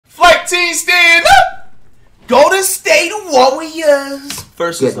team stand up. Golden State Warriors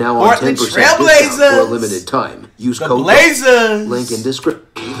versus the Portland Trailblazers. For a limited time. Use the code Blazers. Link in description.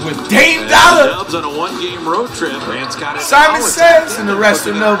 With Dame Dollar. Dubs on a one-game road trip. Simon Says and the rest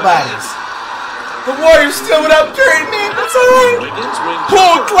are nobodies. The Warriors still without Curry, man. That's alright.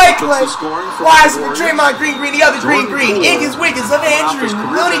 Pull Clay. Wiseman, Draymond Green, the other Green. Higgins, Wiggins, of Andrew,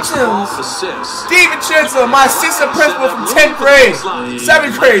 Looney Tunes. DiVincenzo, my assistant principal from 10th grade.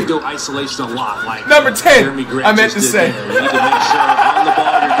 7th grade. Isolation a lot. Like Number 10, I meant to say. You need to make sure on the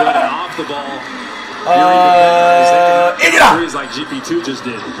ball you're good and off the ball. Iggy like GP2 just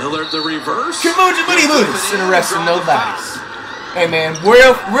did. Lillard the reverse. Kamuja Moody Ludis and the rest of nobodies. Hey man,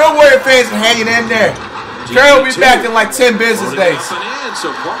 real Warrior fans are hanging in there. Curry will be back in like 10 business days.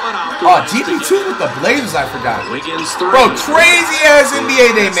 Oh, GP2 with the Blazers, I forgot. Bro, crazy ass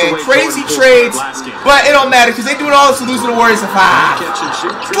NBA day, man. Crazy trades, but it don't matter because they doing all this to lose to the Warriors in 5.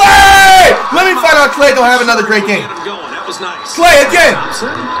 Clay! Let me find out Clay don't have another great game. Clay again.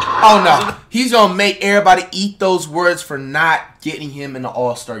 Oh no, he's gonna make everybody eat those words for not getting him in the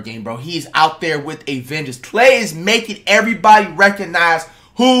All-Star game, bro. He's out there with a vengeance. Clay is making everybody recognize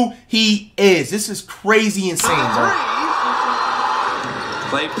who he is. This is crazy insane, bro.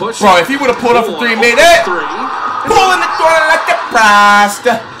 Bro, if he would have pulled up for 3 and made that, pull in the corner like a Prost.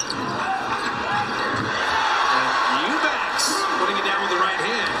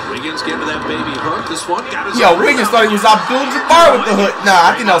 Yo, Wiggins thought he was Abdul-Jabbar with the hook.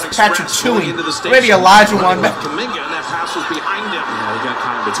 Nah, I think that was Patrick Chewing. Maybe Elijah one.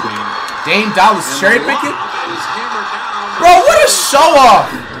 Dame Dollar's cherry picking. Bro, what a show off!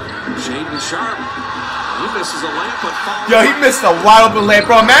 Yo, he missed a wide open layup,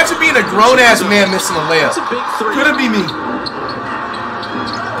 bro. Imagine being a grown ass man missing a layup. Could it be me?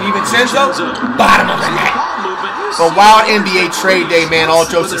 DiVincenzo, bottom of the net. But wild NBA trade day, man. All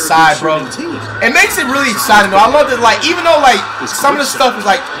jokes aside, bro. It makes it really exciting, though. I love that, like, even though, like, some of the stuff is,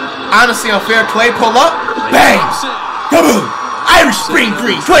 like, honestly unfair. Clay pull up, bang, kaboom, Irish Spring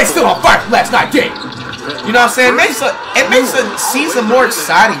Green. Clay still on fire from last night game. You know what I'm saying? It makes the season more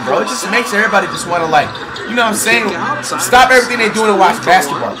exciting, bro. It just makes everybody just want to, like, you know what I'm saying? Stop everything they're doing and watch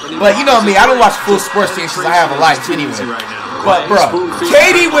basketball. But you know me, I don't watch full sports teams because I have a life anyway. But, bro,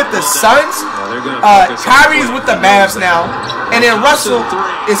 KD with the Suns, Kyrie's with the Mavs now, and then Russell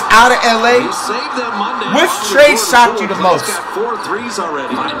is out of LA. Which trade shocked you the most?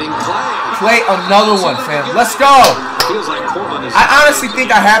 Clay, another one, fam. Let's go. I honestly think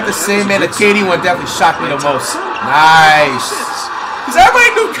I have the same, man. The KD one definitely shocked me the most. Nice. Because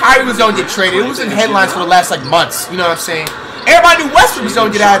everybody knew Kyrie was going to get traded. It was in headlines for the last, like, months. You know what I'm saying? Everybody knew Westbrook was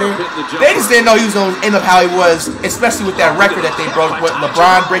going to get out of there. They just didn't know he was going to end up how he was, especially with that record that they broke, with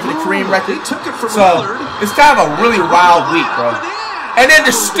LeBron breaking the Kareem record. So, it's kind of a really wild week, bro. And then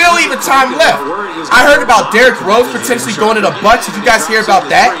there's still even time left. I heard about Derrick Rose potentially going to the Bucks. Did you guys hear about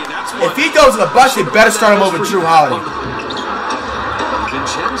that? If he goes to the Bucks, they better start him over Drew Holiday.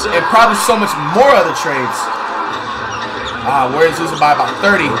 And probably so much more other trades. Warriors losing by about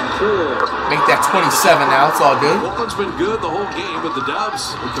 30. Make that 27 now. It's all good. Portland's been good the whole game, but the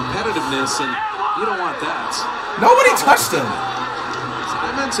Dubs with competitiveness, and you don't want that. Nobody touched him.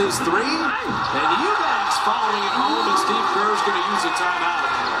 Simons his 3, and Eubanks following it home, and Steve Kerr's going to use a timeout.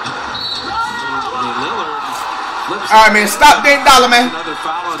 Lillard flips. All right, man. Stop Dame Dollar, man.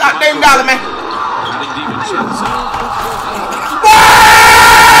 Stop Dame Dollar, man.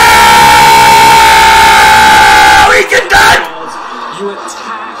 He get done!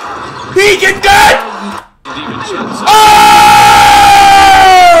 He get done! Oh!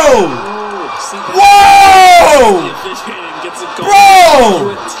 Whoa!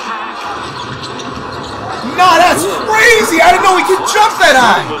 Bro! No, that's crazy! I didn't know he could jump that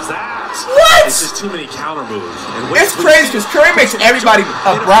high! What? It's just too many counter moves. It's crazy because Curry makes everybody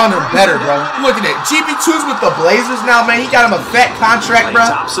around him better, bro. Look at that. GP2's with the Blazers now, man. He got him a vet contract, bro.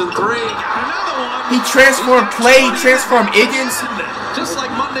 Thompson 3. He transformed Clay, he transformed Higgins. Just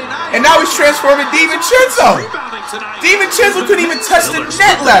like Monday night. And now he's transforming DiVincenzo. DiVincenzo couldn't even touch the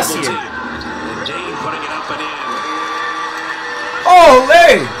net last year. Oh,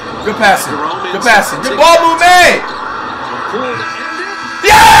 Lay. Good passing. Good passing. Good ball movement.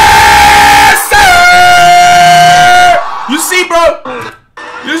 Yes, sir! You see, bro?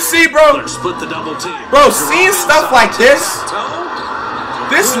 You see, bro? Bro, seeing stuff like this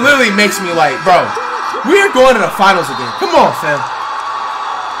literally makes me like, bro, we are going to the finals again. Come on, fam.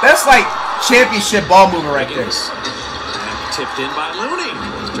 That's like championship ball movement right there. Tipped in by Looney.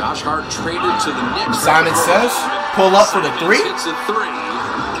 Josh Hart traded to the Knicks. Simon Says, pull up for the 3. It's a 3.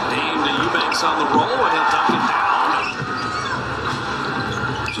 Dame to Eubanks on the roll, and he'll dunk it down.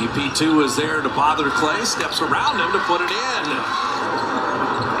 GP2 is there to bother Clay. Steps around him to put it in.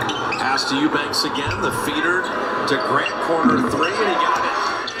 Pass to Eubanks again. The feeder to Grant, corner 3, and he got it.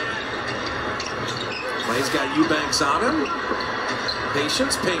 Clay's got Eubanks on him.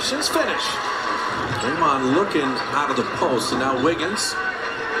 Patience, patience, finish. Draymond looking out of the post, and now Wiggins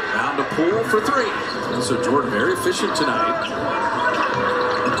down to Poole for 3. And so Jordan very efficient tonight.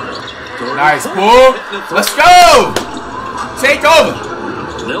 Jordan Nice, Poole. Let's go. Take over.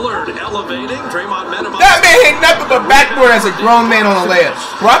 Lillard elevating. Draymond met him up. That man hit nothing but backboard as a grown man on a layup.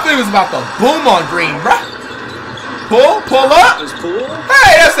 Bro, I thought he was about to boom on Green, bro. Pull up.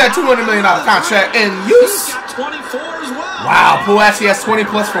 Hey, that's that $200 million contract in use. 24 as well. Wow, Poole actually has 20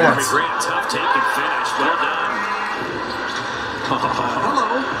 plus for once. Grant, tough take and finish. Well done.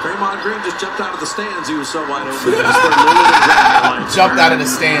 Hello. Draymond Green just jumped out of the stands. He was so wide open. Jumped out of the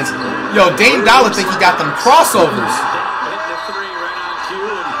stands. Yo, Dame Dollar think he got them crossovers.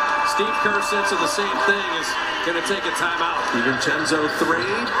 Steve Kerr says the same thing, is going to take a timeout. DiVincenzo 3,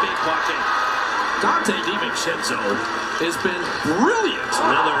 big bucket. Dante DiVincenzo has been brilliant.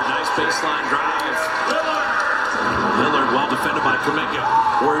 Lillard, nice baseline drive. Lillard well defended by Kuminga.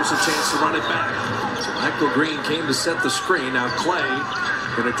 Warriors a chance to run it back. So Michael Green came to set the screen. Now Clay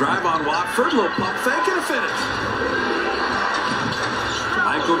going to drive on Watford. Little pump fake and a finish.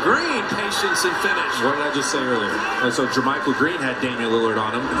 Michael Green, patience and finish. What did I just say earlier? So Jermichael Green had Damian Lillard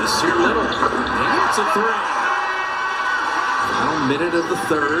on him. This here Little. He hits a 3. Final minute of the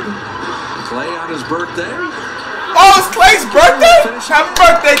third. Clay on his birthday. Oh, it's Clay's birthday? Happy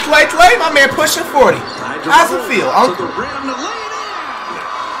birthday, Clay. Clay, my man pushing 40. How's it feel, Uncle?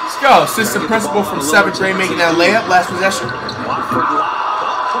 Let's go. Assistant principal from 7th grade making that layup last possession. Watford live.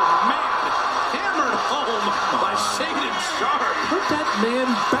 Man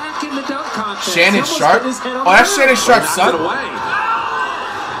back in the dunk contest. Shannon Sharp? Oh, that's Shannon Sharp's son.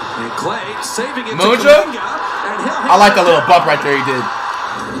 And Clay saving it Mojo? I like that little bump right there he did.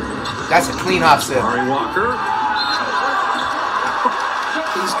 That's a clean hop set. Murray Walker.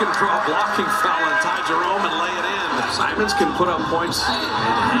 He's going to draw a blocking foul on Ty Jerome and lay it in. Simons can put up points and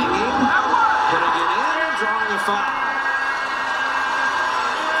hanging, putting it in, drawing a foul.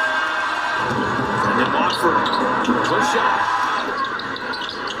 And then Watford, push shot.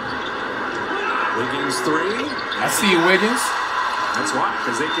 Wiggins 3. I see you, Wiggins. That's why,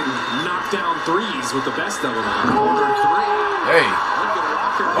 because they can knock down threes with the best of them. Corner 3. Hey.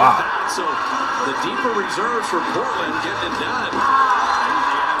 Wow. So the deeper reserves for Portland getting it done. And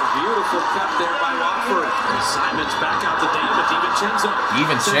they have a beautiful cut there by Watford. Simons back out the dam with DiVincenzo.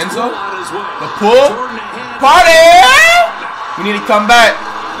 DiVincenzo? On his way. The pull. Party! We need to come back.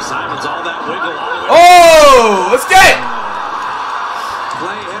 Simons all that wiggle all the way. Oh, let's get it.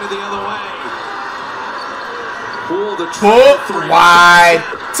 Play headed the other way. Pull wide.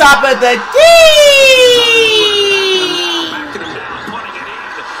 Top of the D.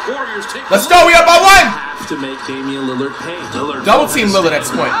 Let's go. We up by 1. To make Damian Lillard pay. Double team Lillard at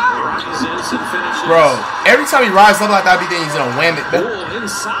this point. Bro, every time he rises up like that, he's gonna wham it.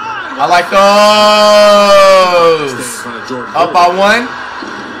 I like those. Up by 1.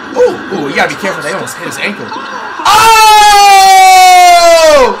 Ooh, you gotta be careful. They almost hit his ankle.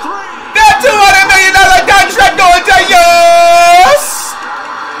 Oh! That $200 million contract going to use.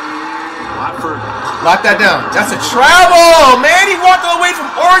 Lock that down. That's a travel, man. He walked all the way from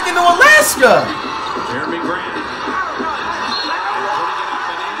Oregon to Alaska. Jeremy Grant putting it up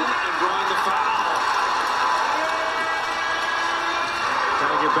and in and drawing the foul.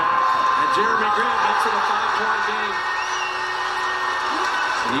 Gotta get back. And Jeremy Grant makes it a 5-point game.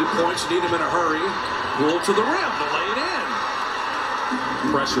 Need points, you need him in a hurry. Pull to the rim to lay it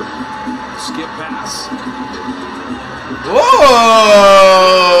in. Pressure. Skip pass. Whoa!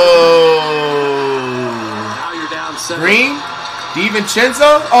 Now you're down 7. Green,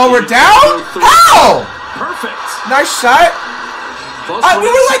 DiVincenzo. Oh, we're down? How? Perfect. Nice shot. We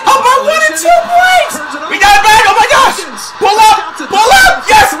were like up by 1 and 2 points. We got it back. Oh my gosh. Pull up. Pull up.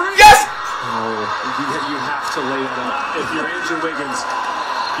 Yes. Yes. Oh, you have to lay that up. If you're Andrew Wiggins,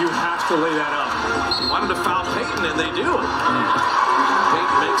 you have to lay that up. You wanted to foul Peyton, and they do.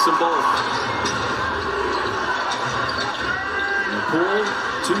 Peyton makes them both. Poole,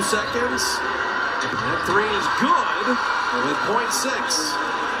 2 seconds. That 3 is good with .6. So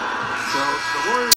the Warriors.